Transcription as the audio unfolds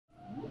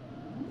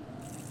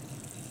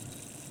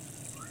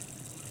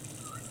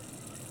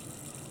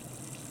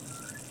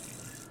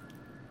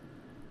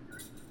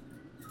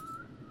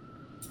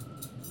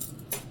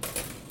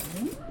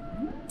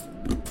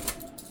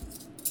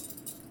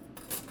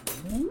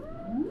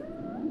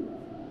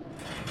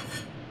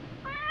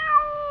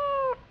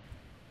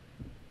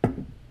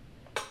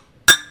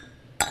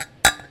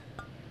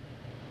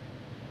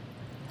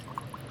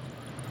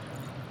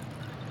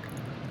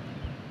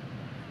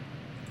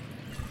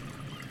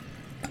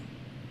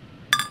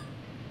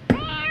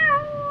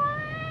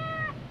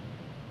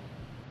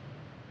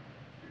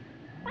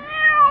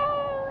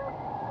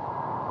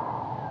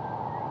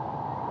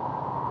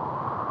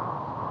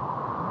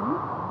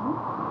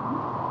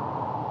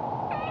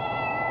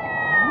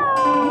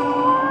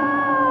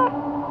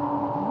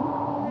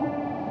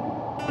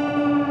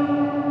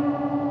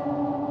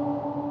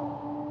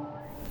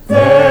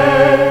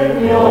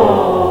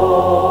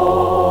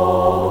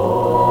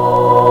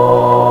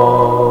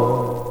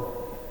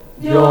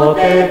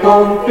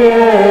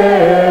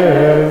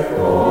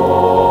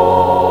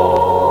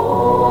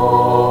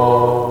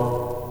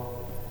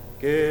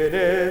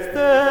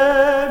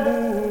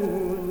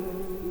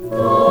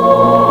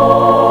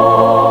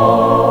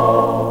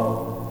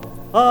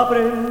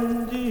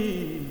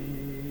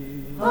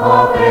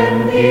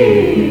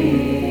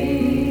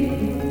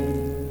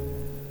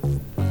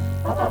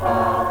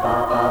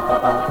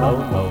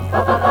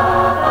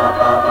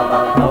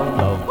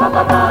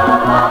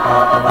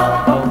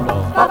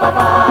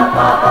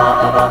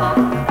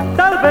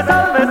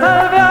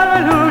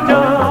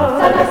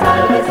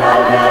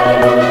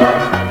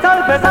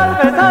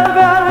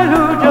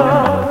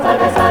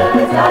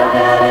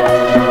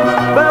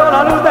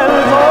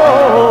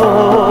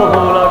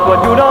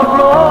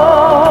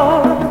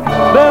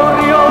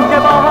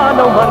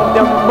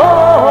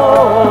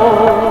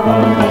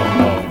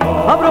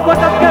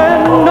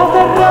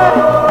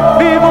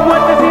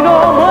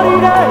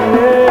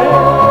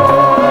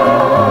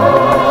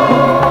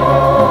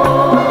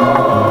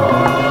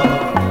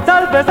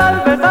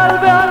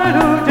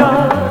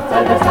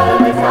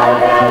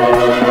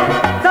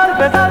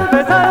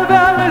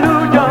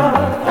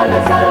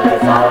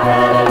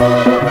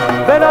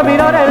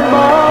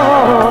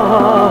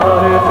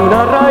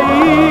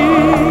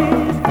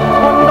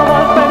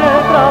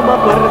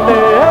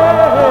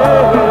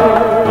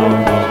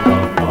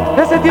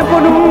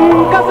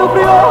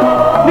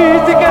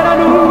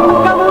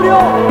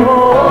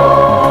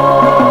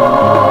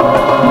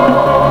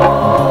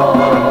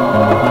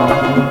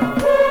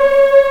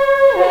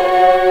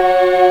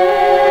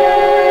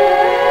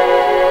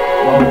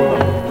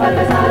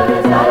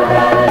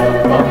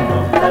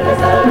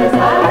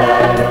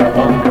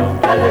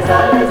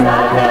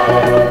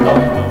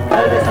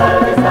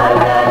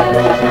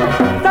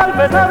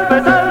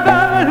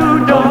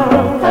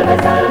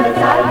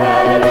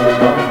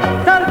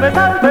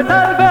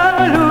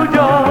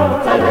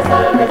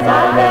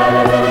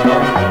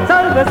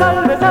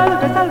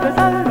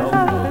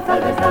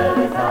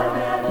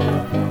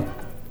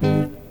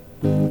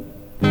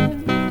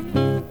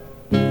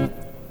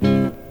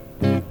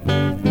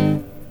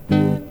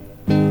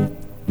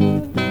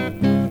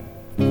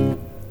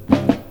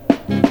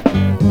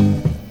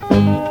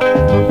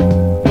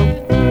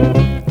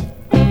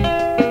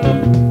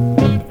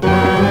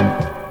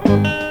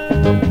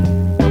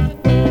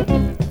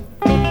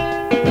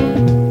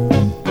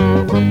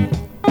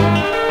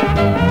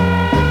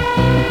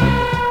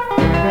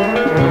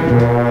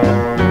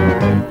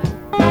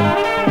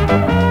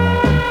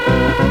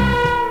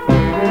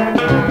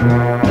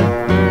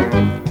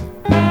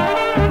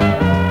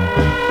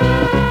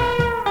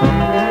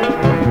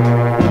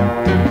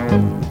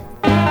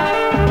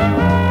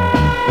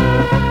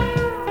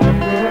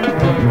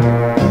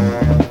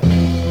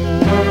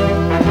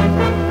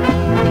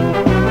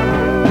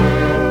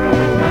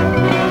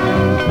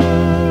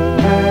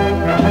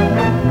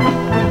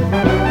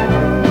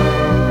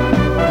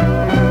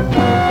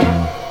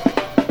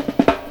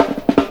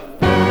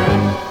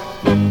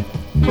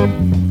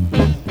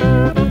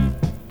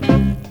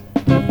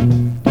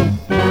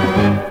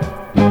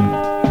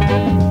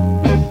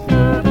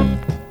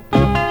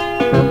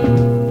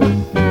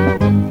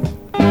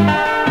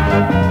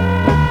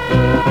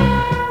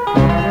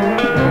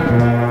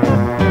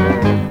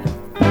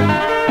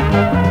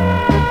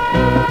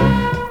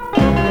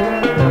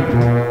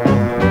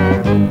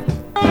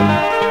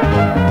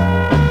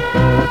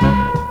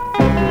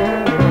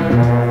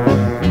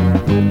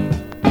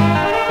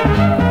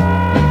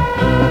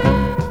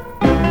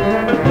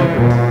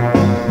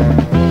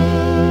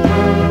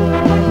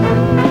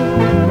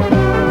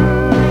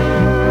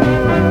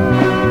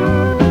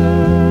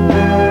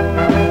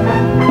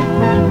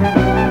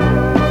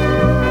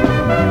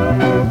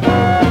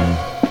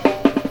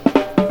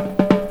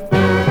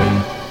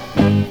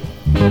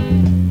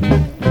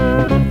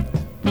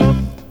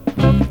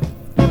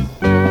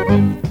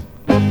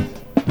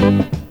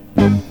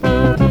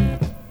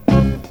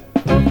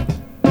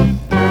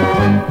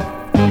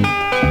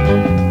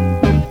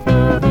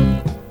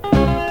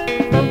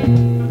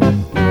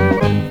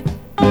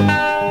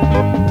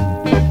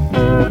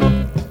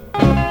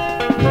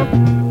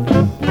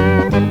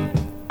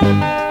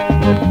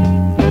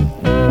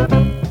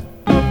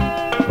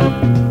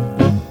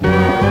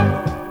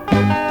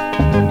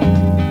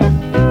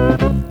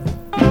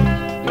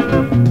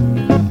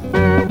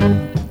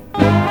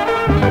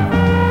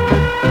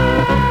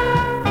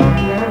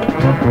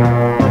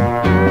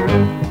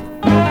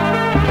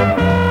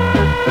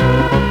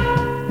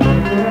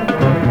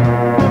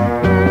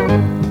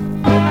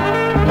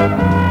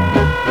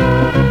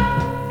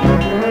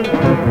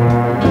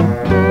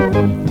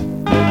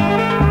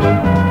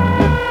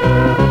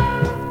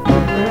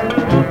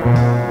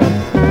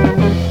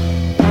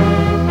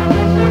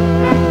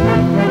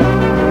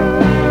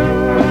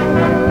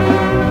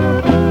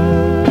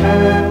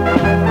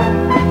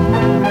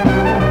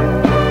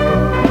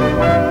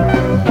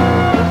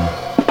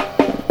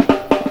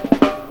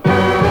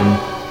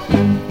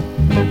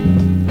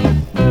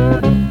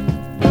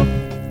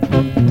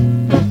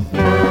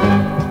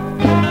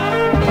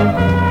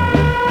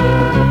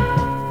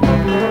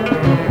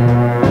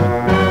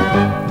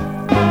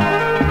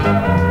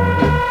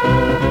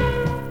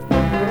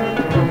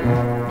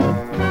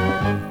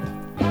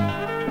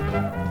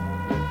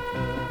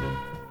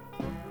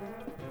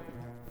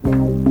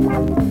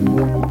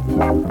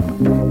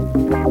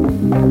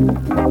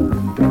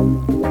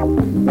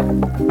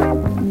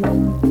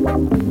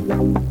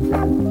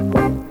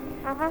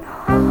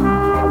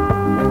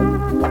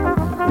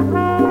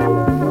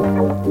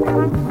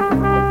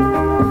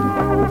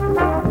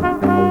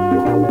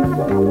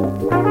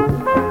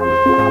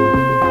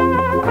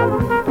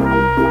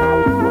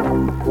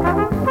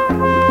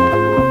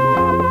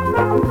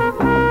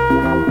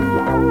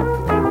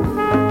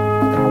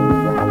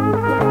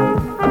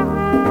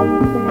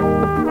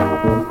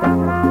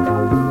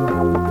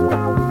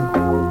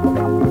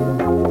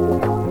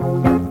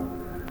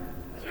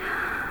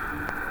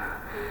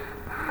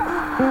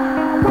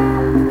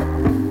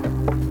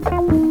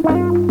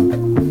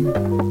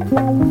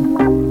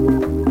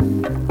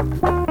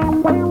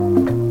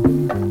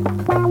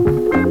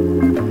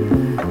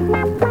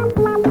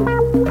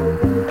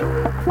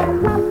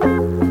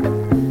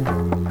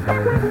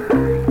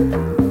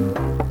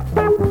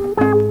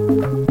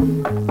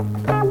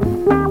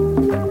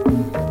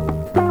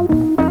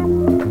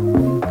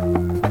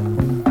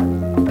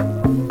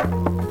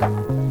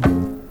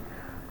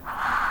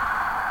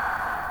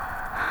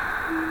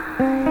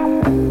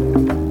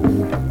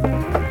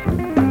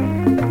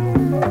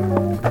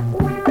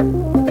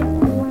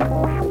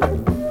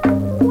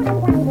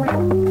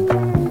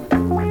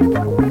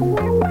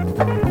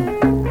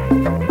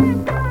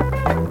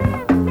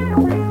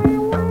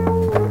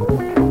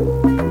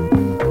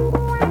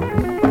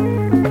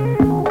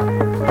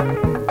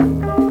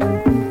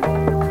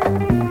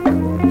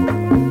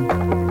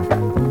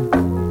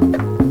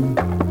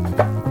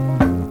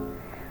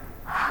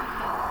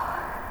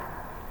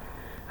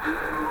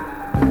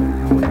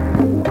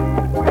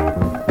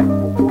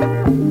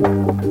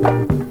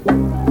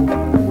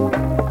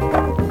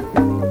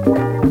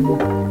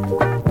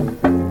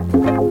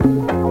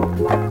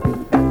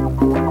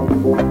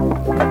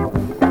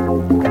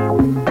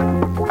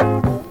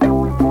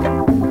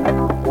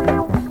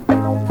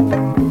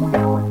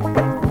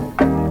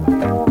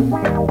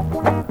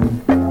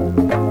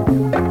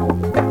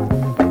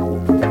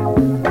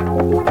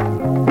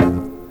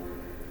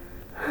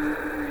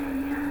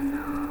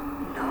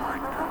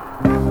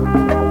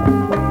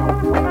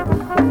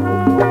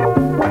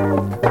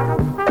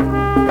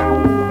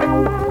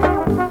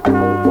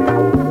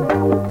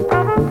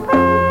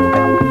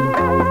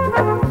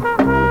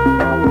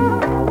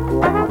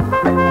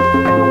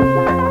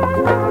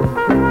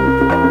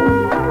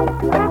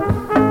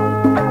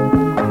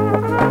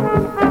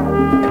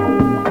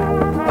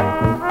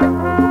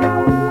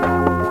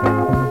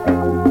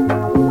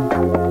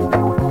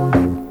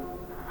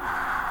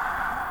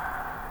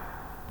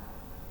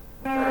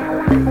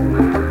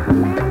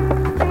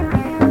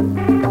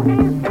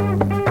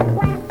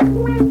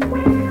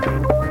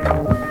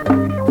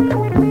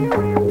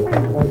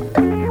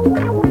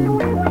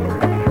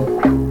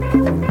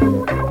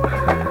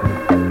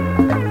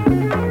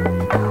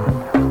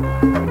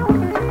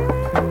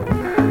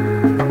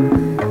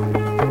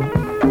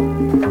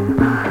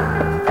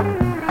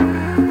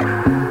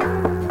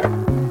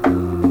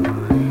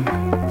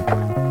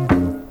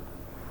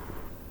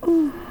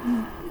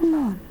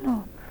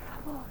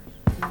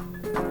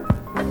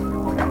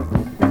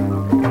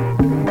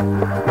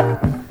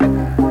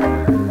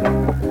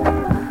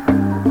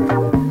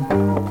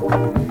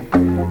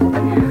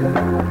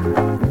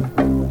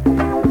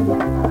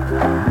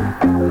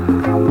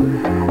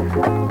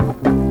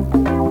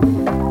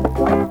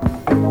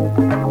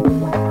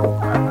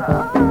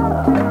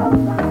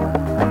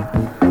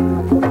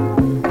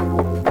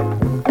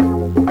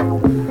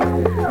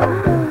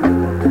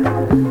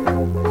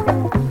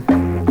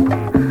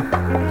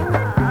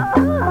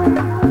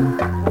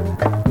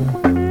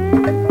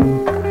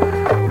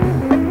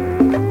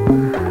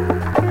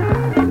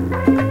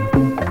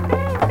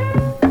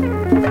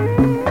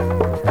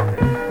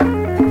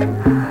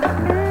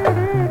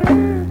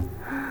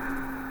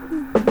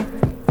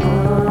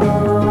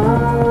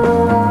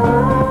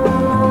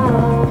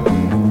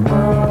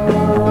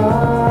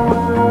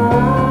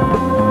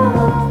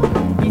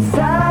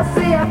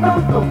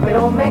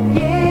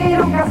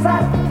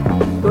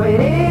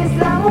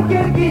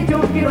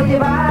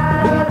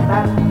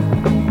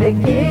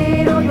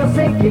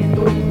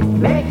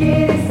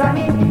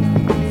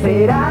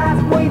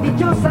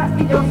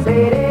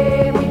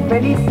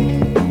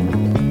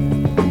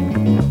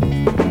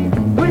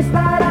Tú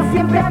estarás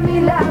siempre a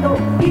mi lado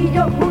y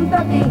yo junto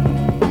a ti,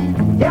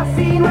 y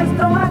así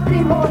nuestro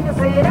matrimonio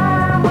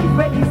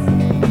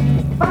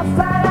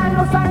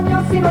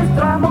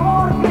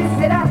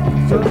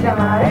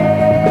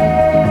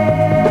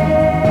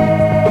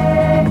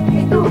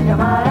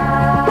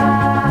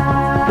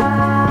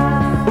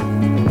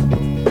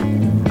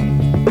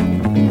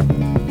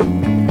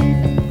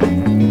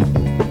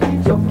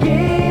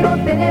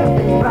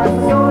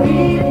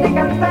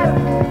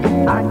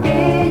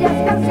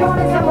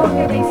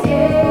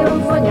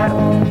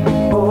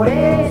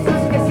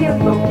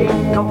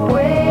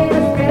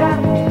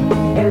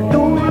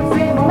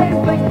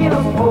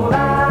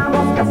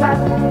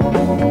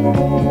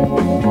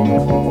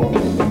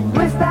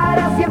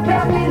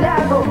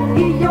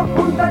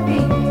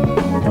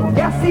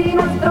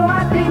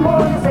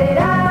matrimonio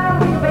será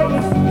muy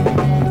feliz.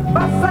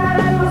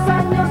 Pasarán los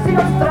años y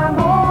nuestro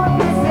amor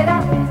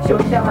crecerá. Yo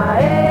te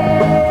amaré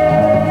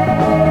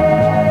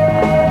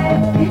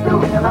y tú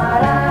me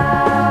amarás,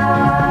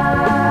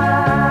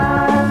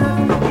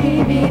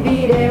 y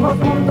viviremos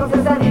juntos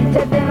esa dicha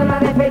eterna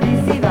de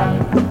felicidad.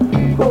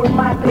 Un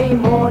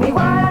matrimonio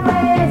igual a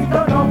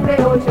nuestro, no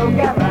creo yo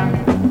que habrá.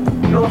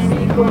 Los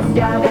hijos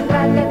ya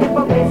vendrán, el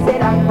tiempo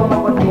crecerán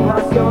como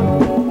continuación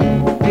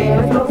de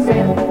nuestro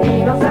ser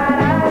y nos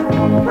harán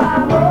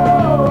amor.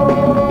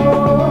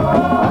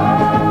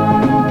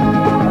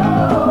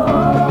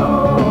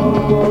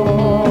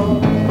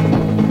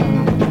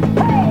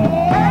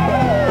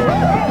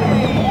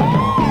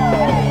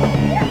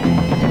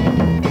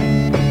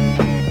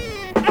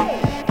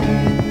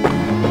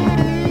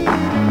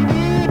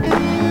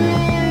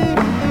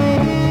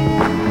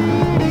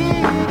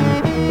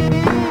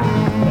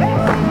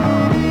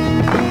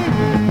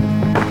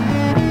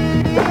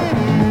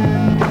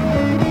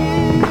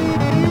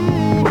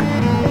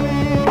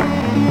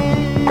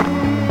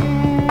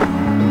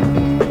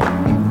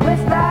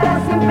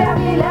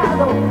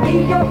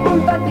 Y yo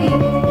junto a ti,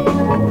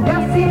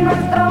 casi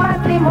nuestro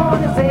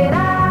matrimonio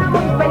será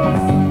muy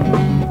feliz.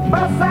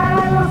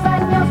 Pasarán los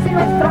años y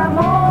nuestro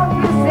amor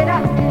crecerá.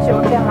 Yo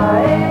te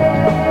amaré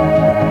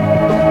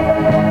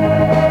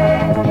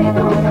y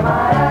tú me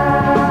amarás.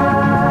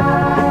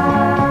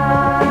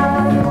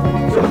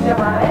 Yo te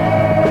amaré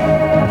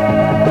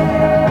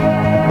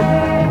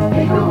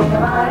y tú me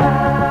amarás.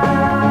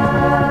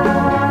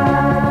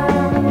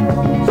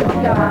 Yo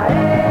te amaré.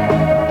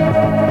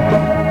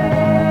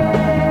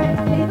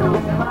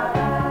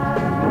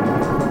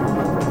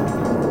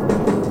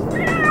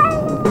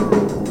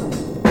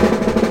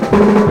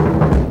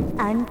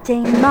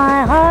 Unchain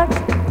my heart,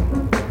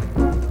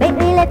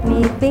 baby, let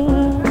me be.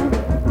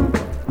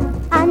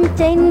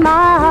 Unchain my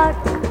heart,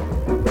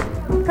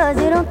 'cause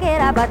you don't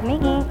care about me.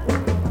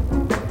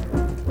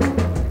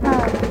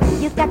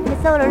 You got me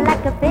sort of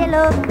like a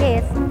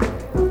pillowcase.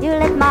 You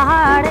let my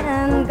heart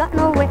and got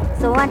nowhere.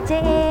 So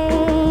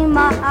unchain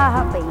my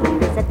heart,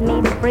 baby, set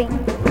me free.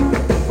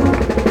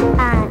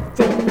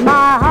 Unchain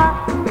my heart,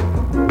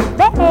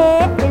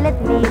 baby, let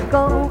me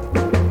go.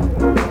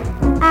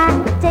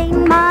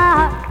 Unchain my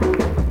heart,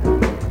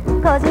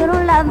 'cause you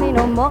don't love me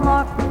no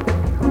more.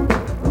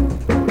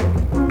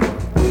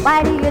 Why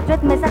do you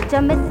treat me such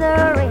a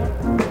misery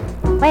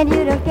when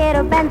you don't care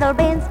to bend the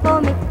reins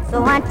for me? So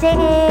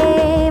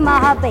unchain my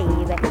heart,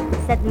 baby,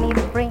 set me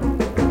free.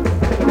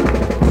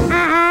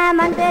 I'm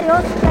under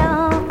your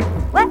spell,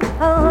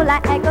 whoa,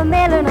 like a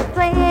million of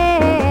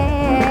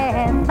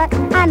trains. But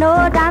I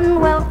know damn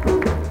well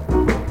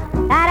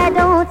that I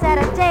don't stand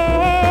a chance.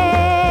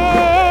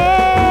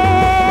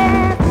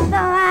 So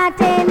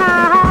unchain my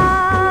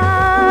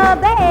heart,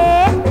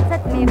 baby,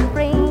 set me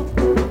free.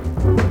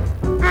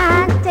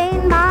 Unchain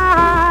my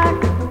heart,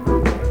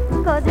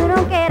 'cause you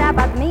don't care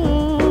about me.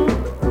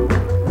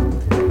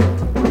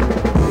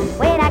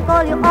 When I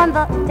call you on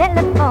the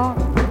telephone,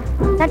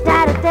 don't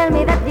try to tell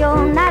me that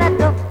you're not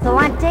at all. So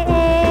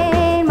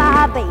unchain my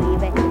heart,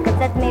 baby,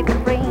 set me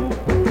free.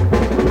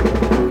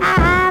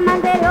 I'm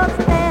under your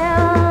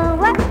spell,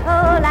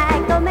 whoa,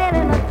 like a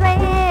million of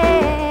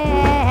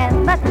trains.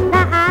 But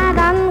now I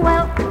done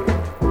well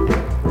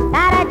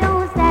that I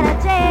don't stand a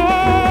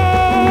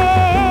chance.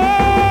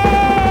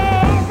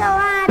 So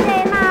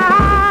unchain my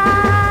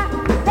heart,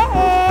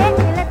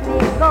 baby, let me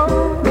go.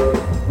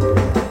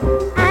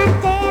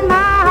 Unchain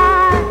my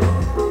heart,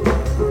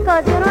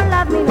 'cause you don't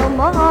love me no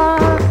more.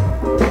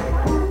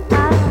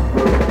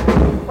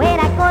 When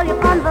I call you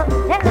on the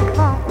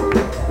telephone,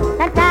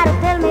 don't try to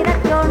tell me that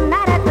you're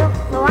not at all.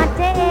 So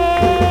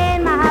unchain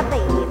my heart,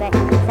 baby,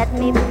 set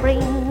me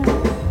free.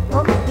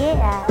 Oh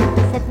yeah,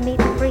 set me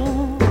free.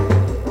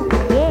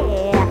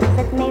 Yeah,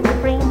 set me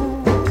free.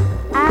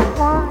 I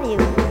want you,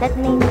 set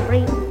me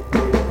free.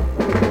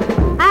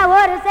 I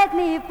want to set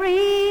me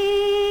free.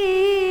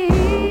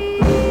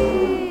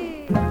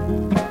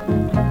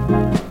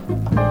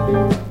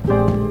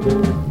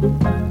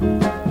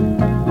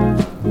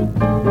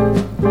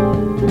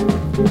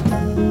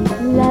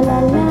 La la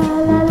la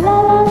la la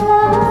la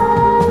la la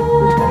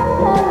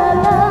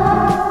la la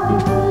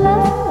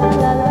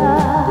la la la.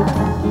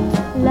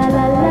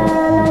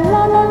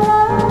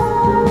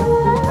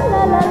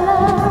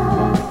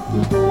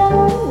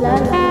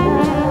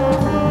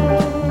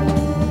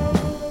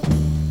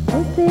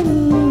 Desde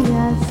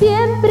niña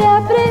siempre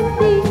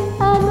aprendí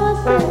a no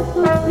hacer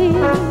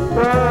sufrir,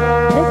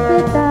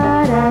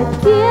 respetar a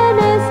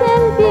quienes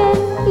el bien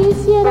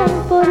hicieran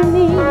por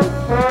mí.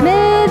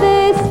 Me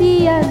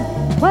decían,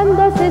 cuando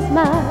haces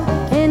mal,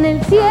 en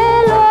el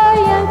cielo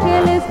hay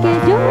ángeles que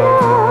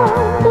lloran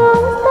tu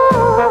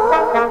estado.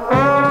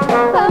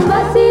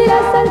 Jamás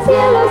irás al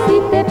cielo si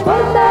te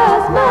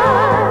portas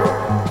mal.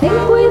 Ten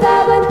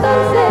cuidado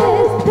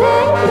entonces de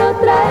no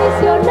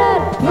traicionar.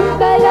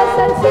 Nunca irás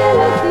al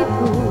cielo si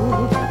tú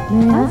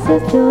me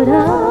haces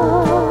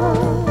llorar.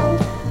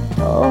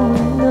 Oh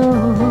no.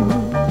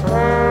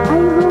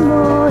 Hay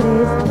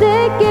rumores de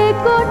que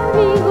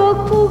conmigo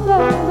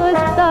jugando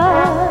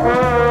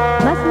estás.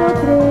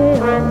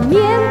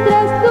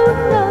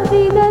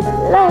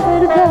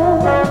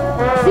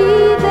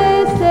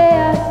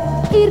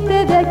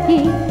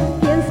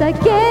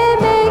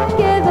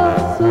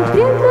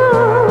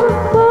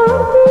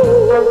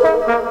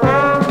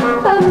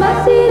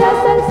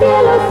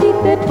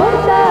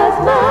 portas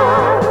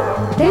mal.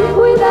 Ten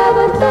cuidado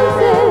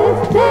entonces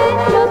de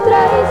no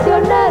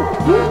traicionar.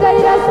 Nunca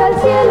irás al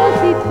cielo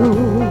si tú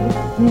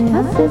me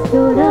haces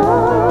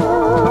llorar.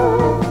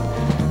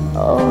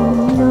 Oh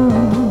no.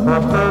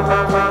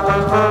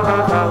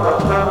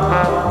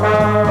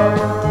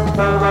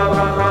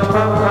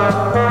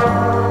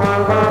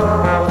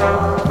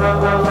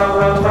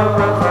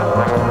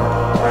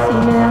 Si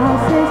me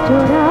haces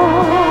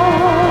llorar,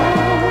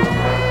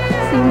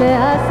 si me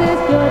haces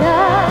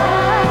llorar,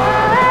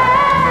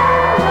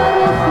 no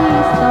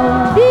resista un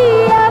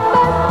día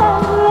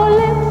pasarlo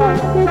lejos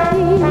de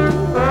ti,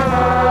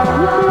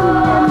 y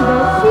temiendo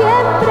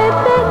siempre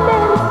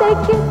tenerte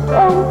que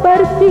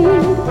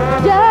compartir.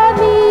 Ya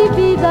mi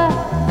vida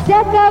se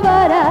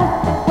acabará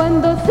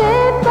cuando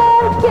sepa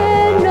que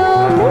no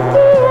me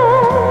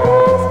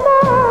quieres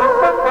más.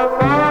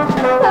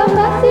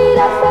 Jamás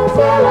irás al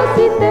cielo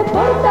si te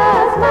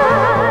portas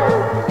mal.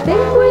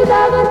 Ten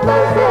cuidado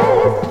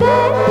entonces de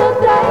no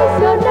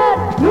traicionar.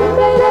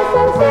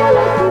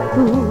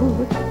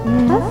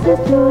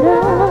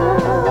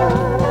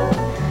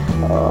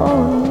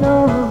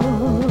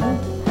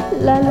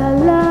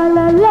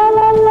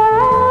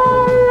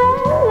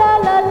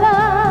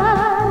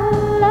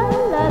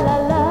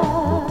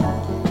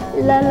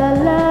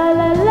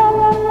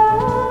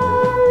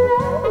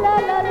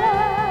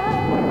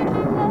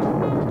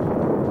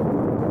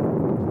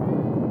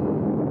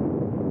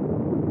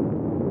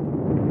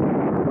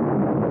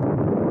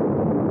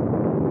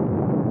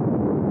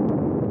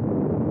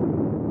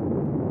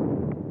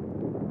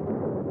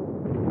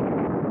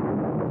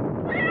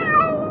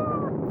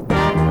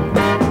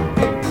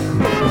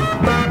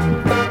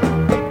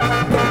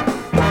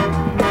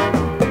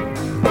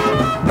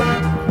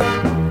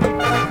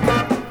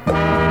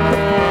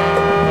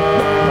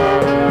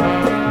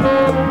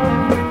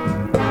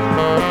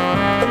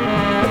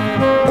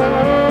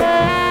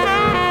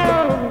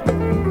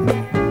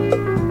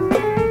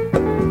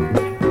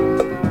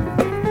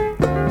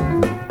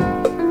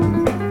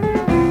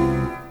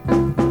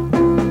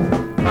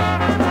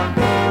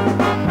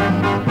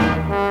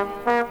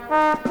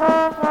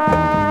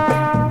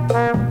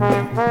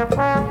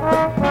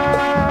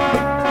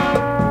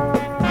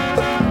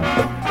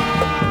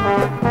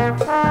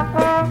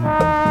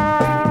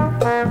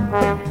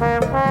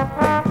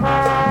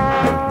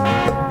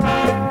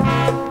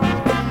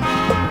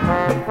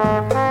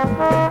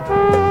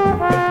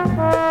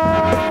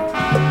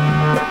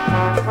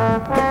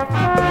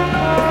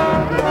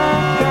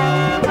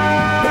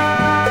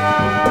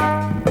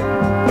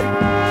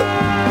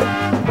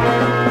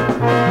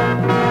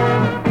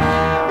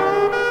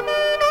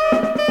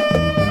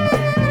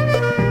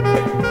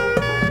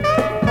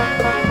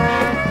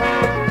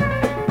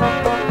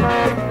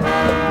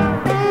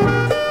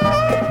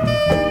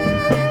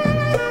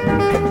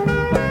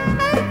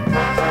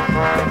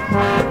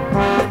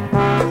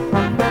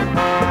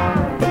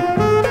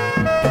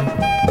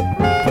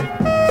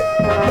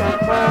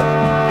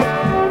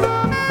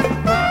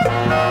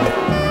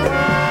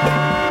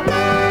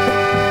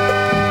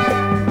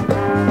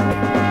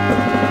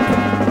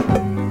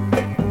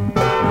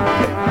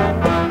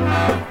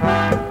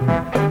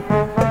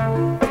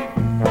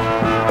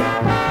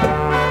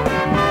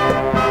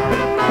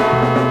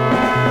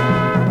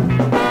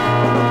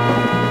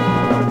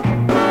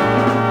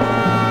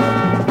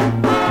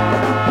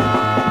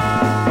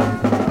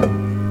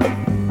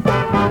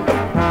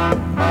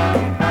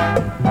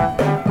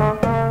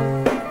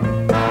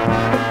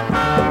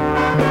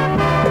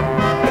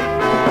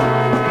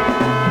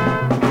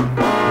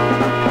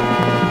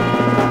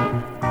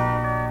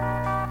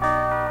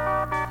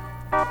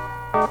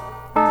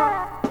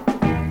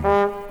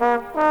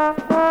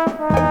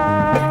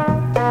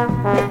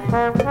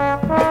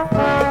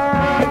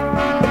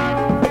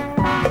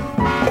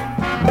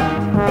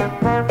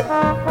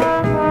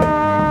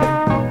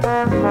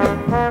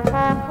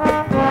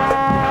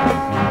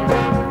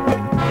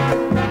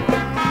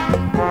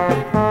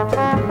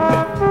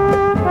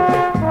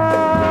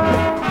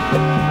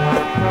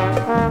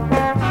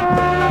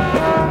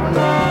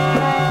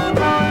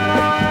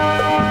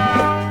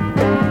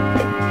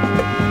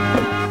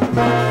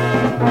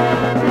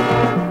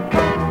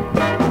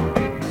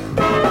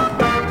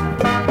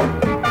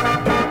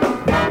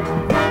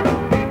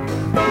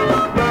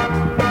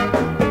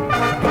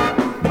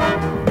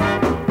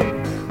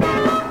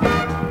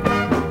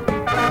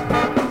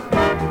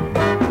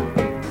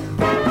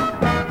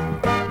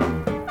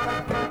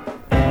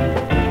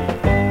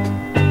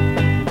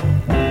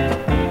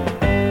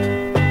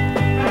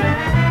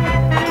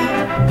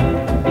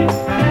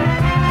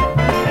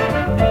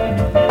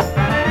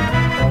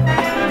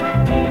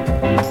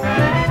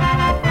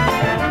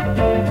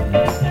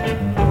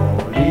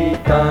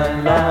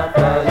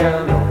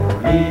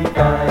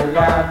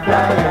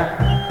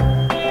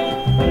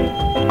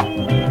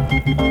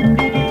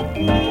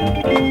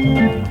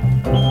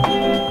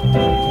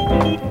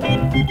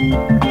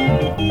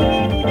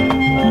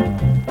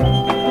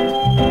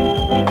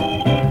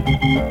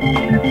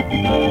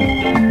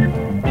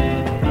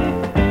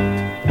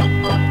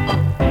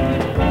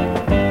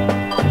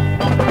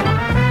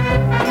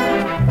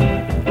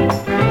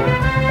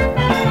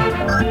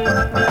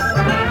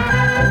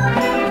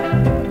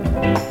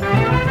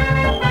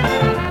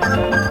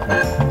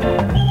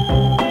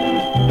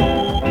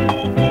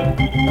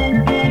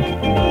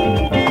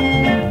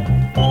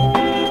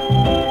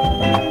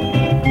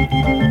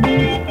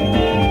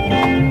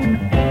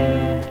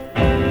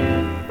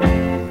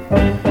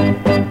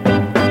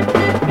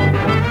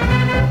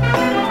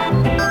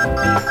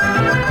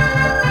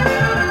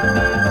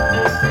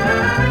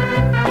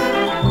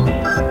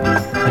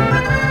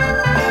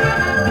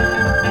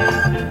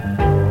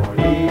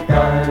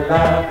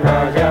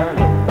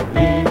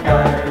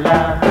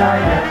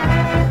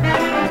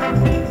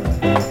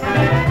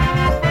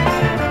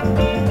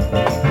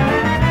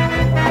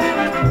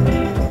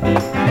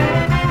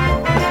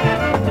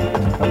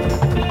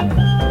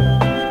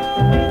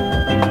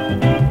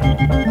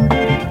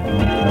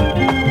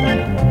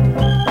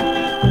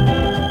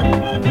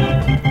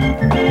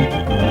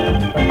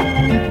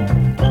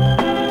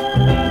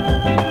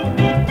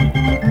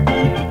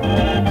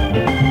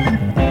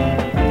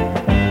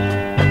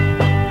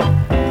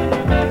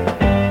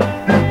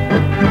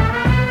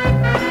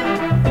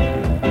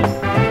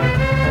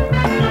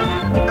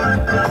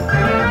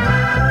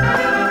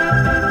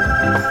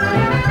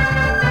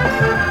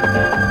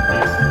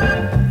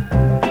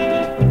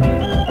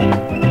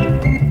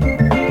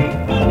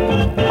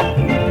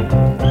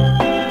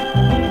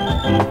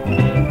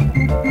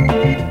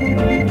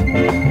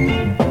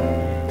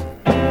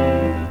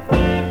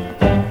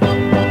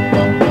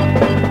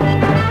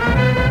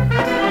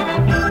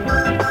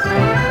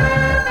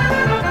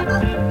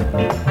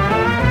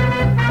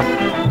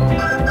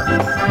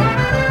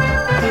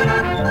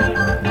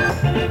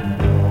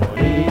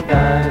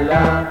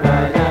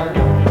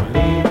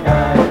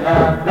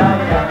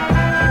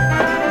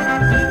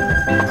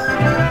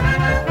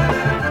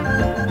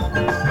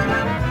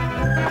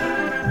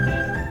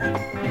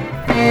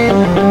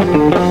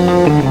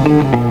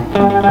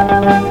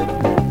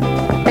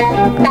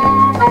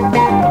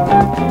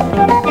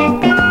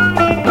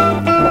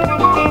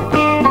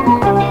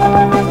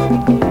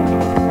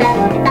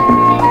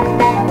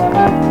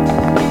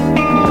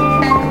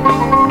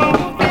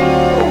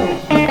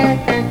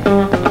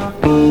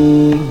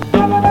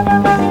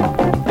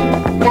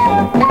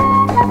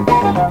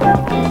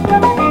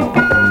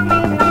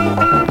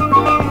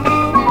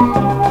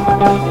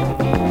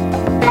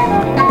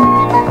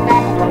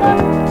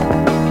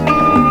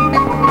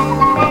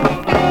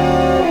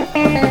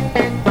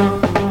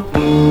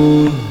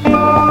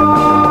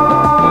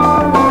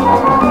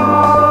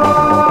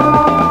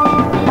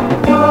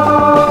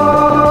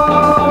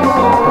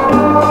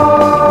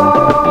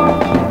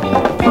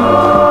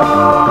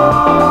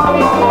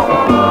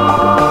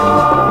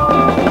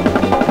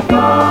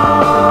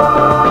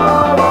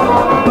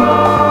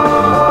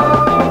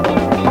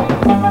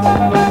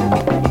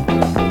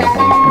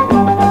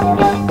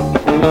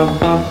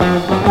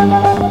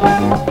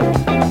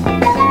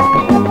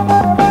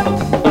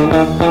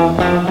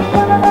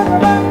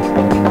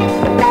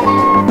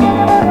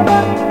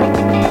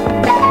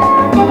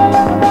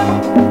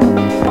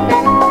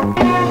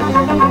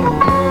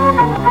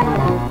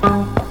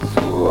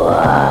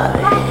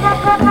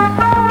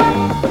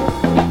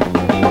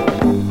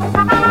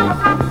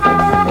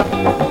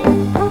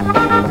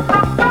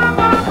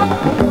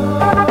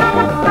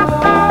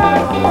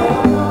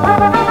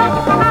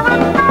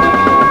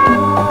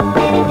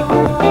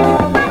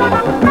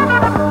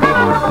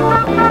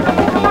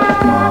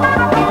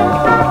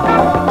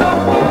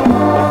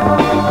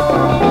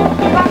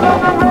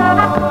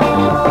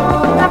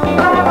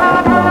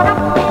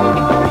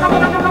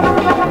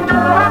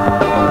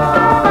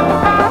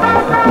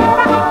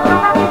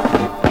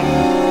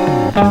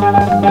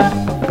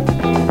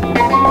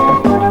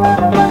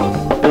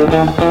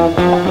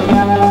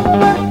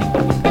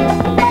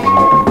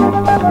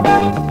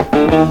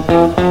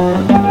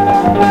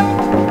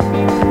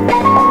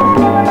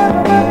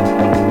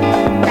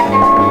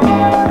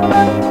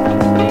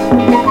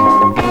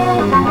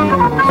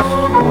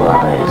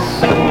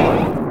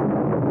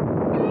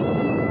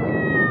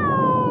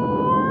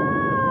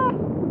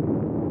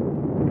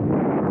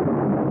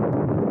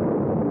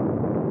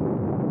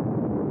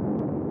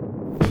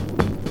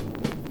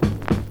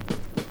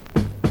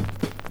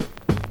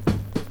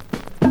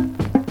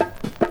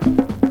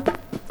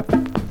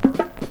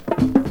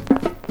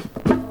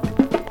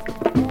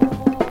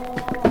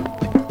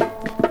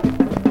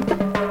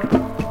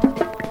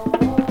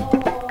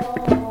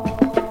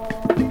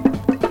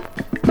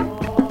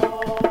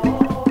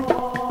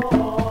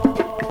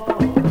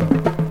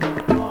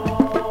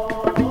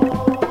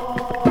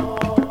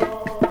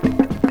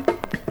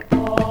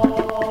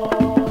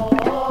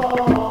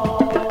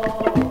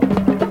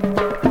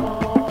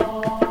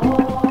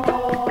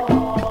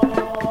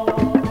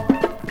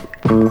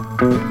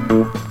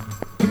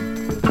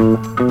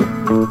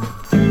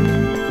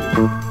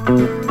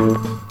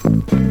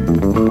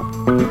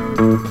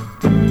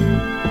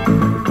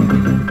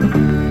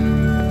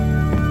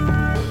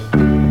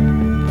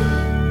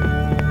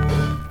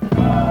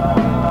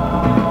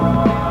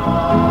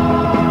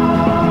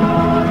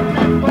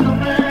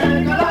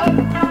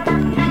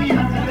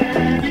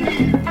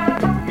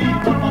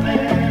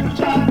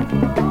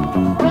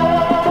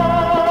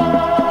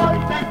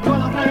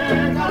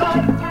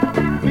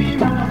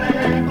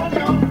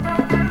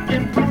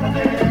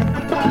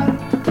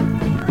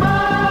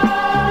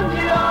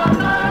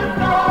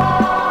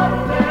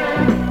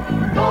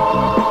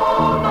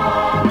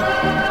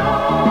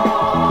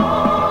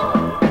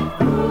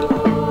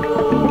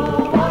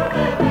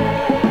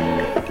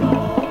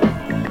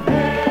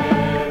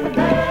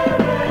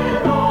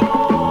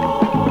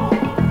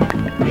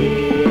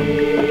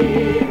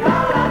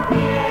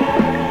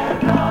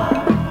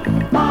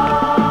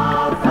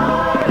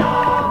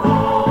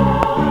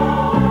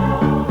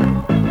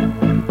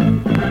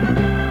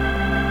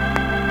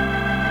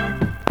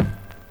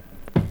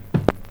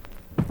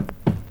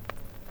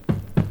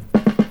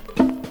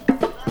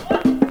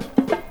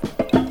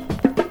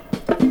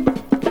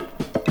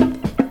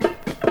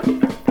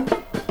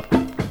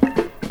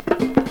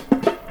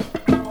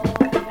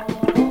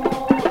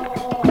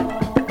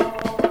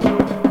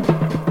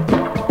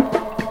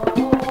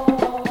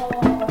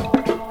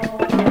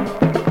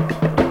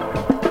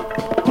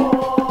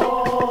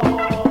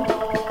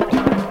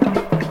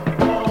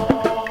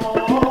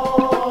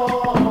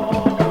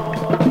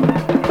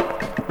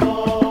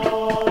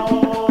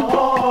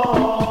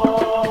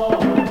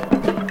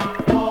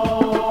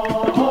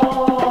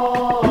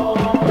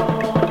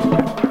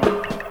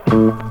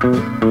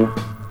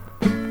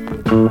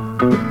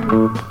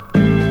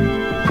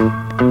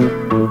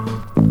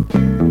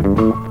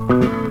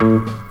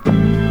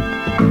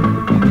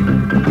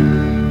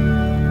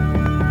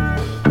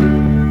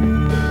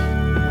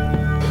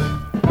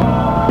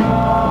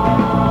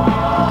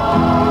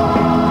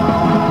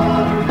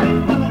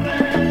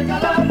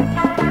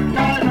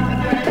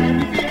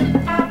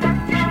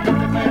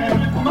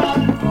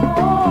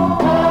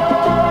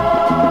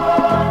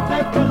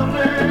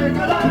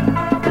 Regalar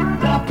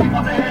la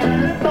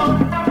primavera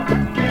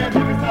que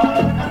debes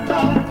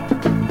alcanzar.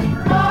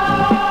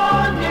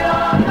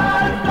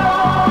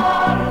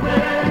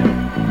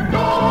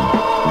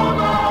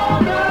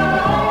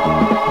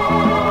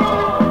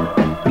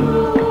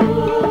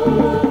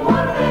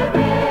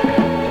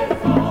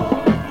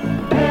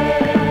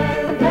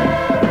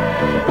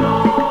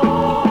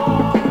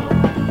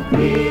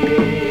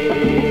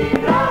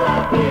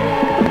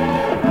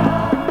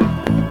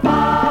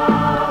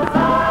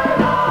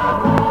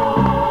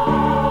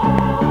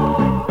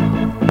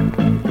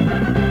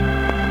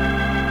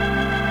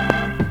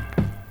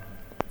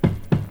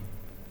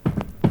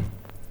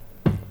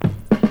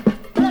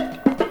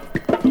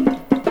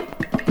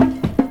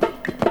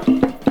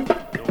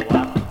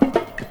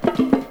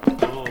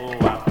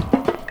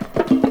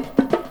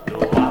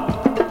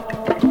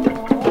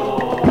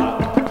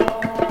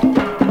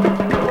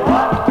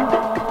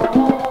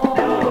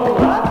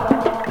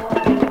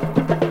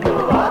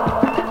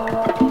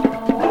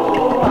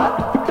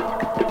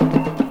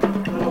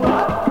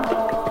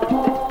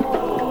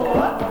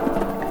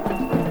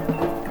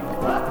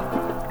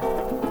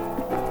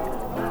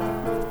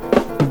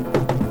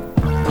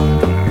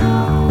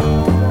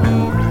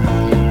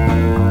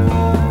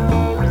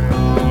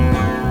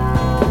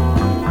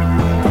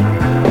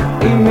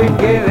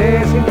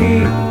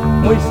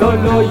 muy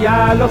solo,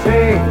 ya lo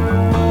sé,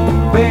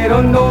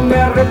 pero no me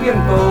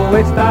arrepiento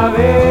esta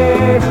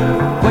vez,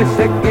 pues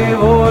sé que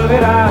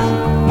volverás,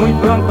 muy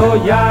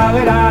pronto ya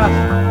verás.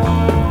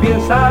 Bien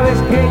sabes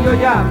que yo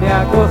ya me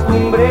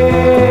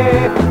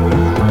acostumbré,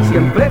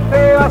 siempre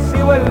te vas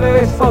y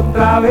vuelves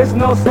otra vez,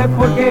 no sé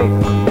por qué,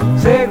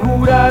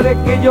 segura de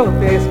que yo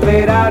te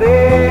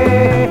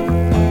esperaré,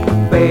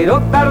 pero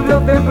tarde o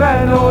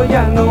temprano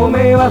ya no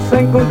me vas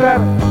a encontrar,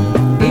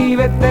 y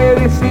vete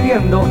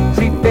decidiendo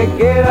si te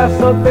quedas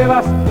o te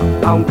vas,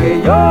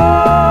 aunque yo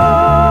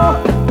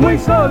muy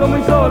solo,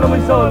 muy solo, muy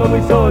solo,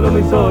 muy solo,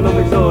 muy solo,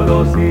 muy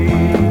solo, sí.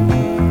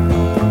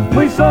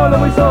 Muy solo,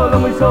 muy solo,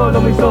 muy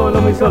solo, muy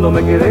solo, muy solo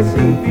me quedé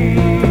sin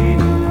ti.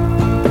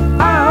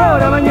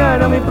 Ahora,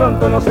 mañana, muy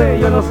pronto, no sé,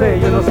 yo no sé,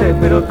 yo no sé,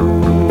 pero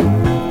tú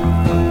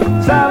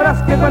sabrás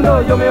que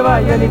cuando yo me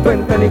vaya ni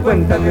cuenta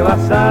te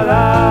vas a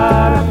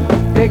dar.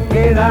 Te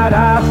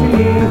quedarás sin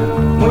mí,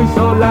 muy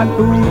sola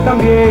tú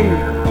también,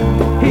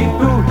 y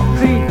tú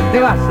sí te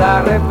vas a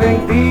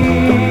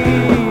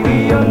arrepentir,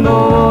 y yo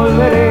no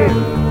volveré,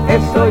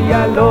 eso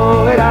ya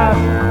lo verás.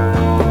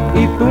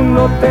 Y tú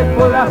no te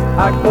podrás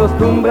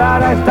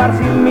acostumbrar a estar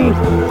sin mí,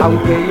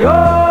 aunque yo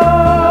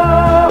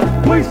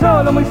muy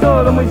solo, muy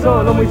solo, muy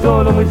solo, muy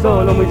solo, muy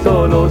solo, muy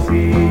solo,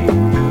 sí.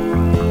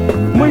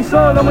 Muy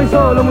solo, muy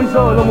solo, muy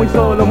solo, muy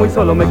solo, muy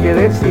solo me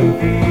quedé sin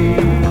ti.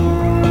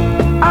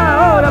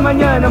 Ahora,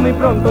 mañana, muy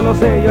pronto, no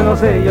sé, yo no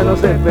sé, yo no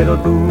sé, pero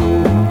tú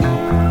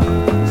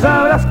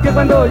sabrás que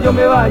cuando yo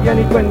me vaya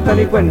ni cuenta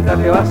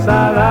te vas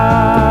a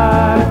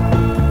dar.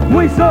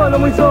 Muy solo,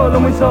 muy solo,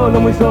 muy solo,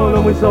 muy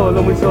solo, muy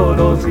solo, muy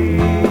solo, sí.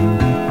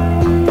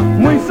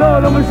 Muy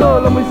solo, muy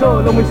solo, muy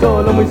solo, muy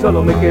solo, muy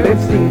solo me quedé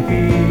sin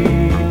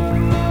ti.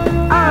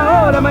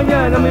 Ahora,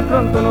 mañana, muy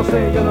pronto, no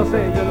sé, yo no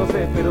sé, yo no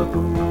sé, pero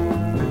tú